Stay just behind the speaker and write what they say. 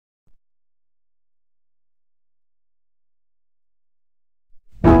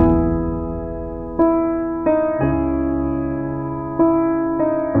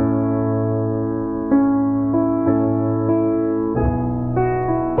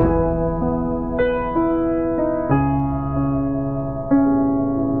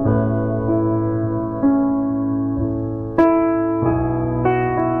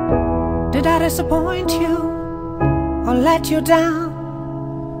disappoint you or let you down?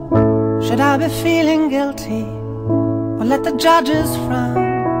 Should I be feeling guilty or let the judges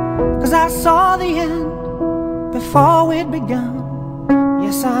frown? 'Cause I saw the end before we'd begun.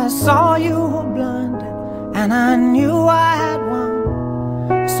 Yes, I saw you were blinded and I knew I had won.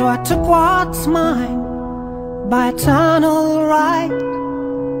 So I took what's mine by eternal right.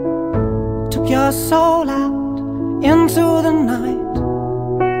 Took your soul out into the night.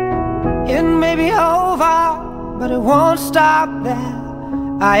 It may be over, but it won't stop there.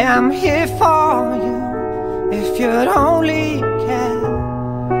 I am here for you, if you'd only care.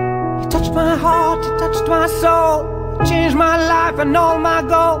 You touched my heart, you touched my soul, you changed my life and all my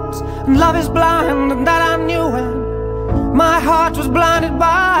goals. And love is blind, and that I knew when my heart was blinded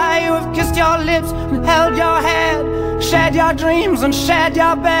by you. Have kissed your lips and held your head, shared your dreams and shared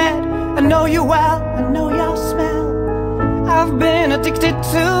your bed. I know you well, I know your smell. I've been addicted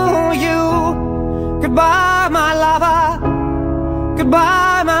to you. Goodbye, my lover.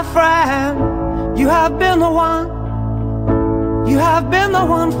 Goodbye, my friend. You have been the one. You have been the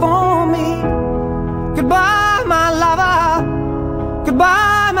one for me. Goodbye, my lover.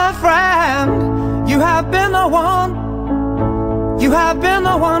 Goodbye, my friend. You have been the one. You have been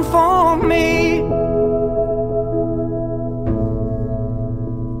the one for me.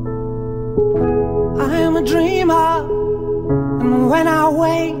 I am a dreamer, and when I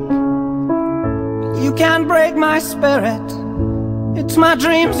wake, you can't break my spirit. It's my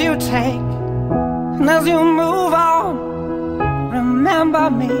dreams you take. And as you move on, remember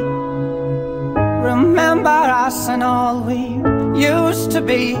me. Remember us and all we used to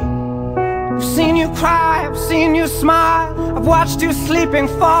be. I've seen you cry, I've seen you smile, I've watched you sleeping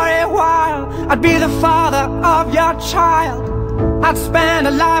for a while. I'd be the father of your child. I'd spend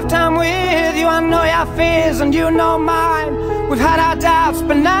a lifetime with you. I know your fears and you know mine. We've had our doubts,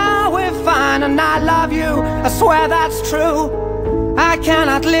 but now we're fine. And I love you, I swear that's true. I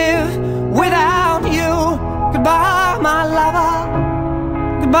cannot live without you. Goodbye, my lover.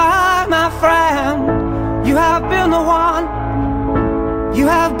 Goodbye, my friend. You have been the one. You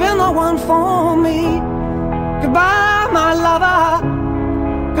have been the one for me. Goodbye, my lover.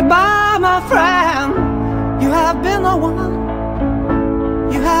 Goodbye, my friend. You have been the one.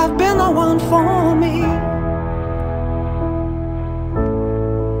 You have been the one for me.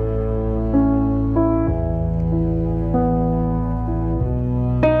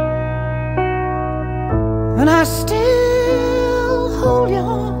 And I still hold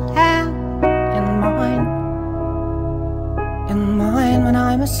your hand in mine when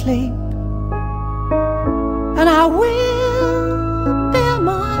I'm asleep. And I will bear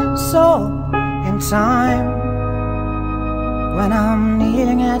my soul in time when I'm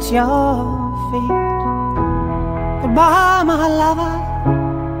kneeling at your feet. Goodbye, my lover.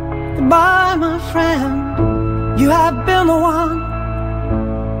 Goodbye, my friend. You have been the one.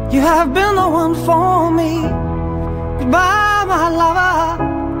 You have been the one for me. Goodbye, my lover.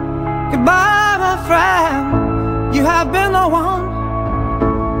 Goodbye, my friend. You have been the one.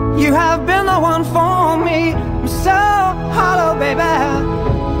 You have been the one for me. I'm so hollow, baby.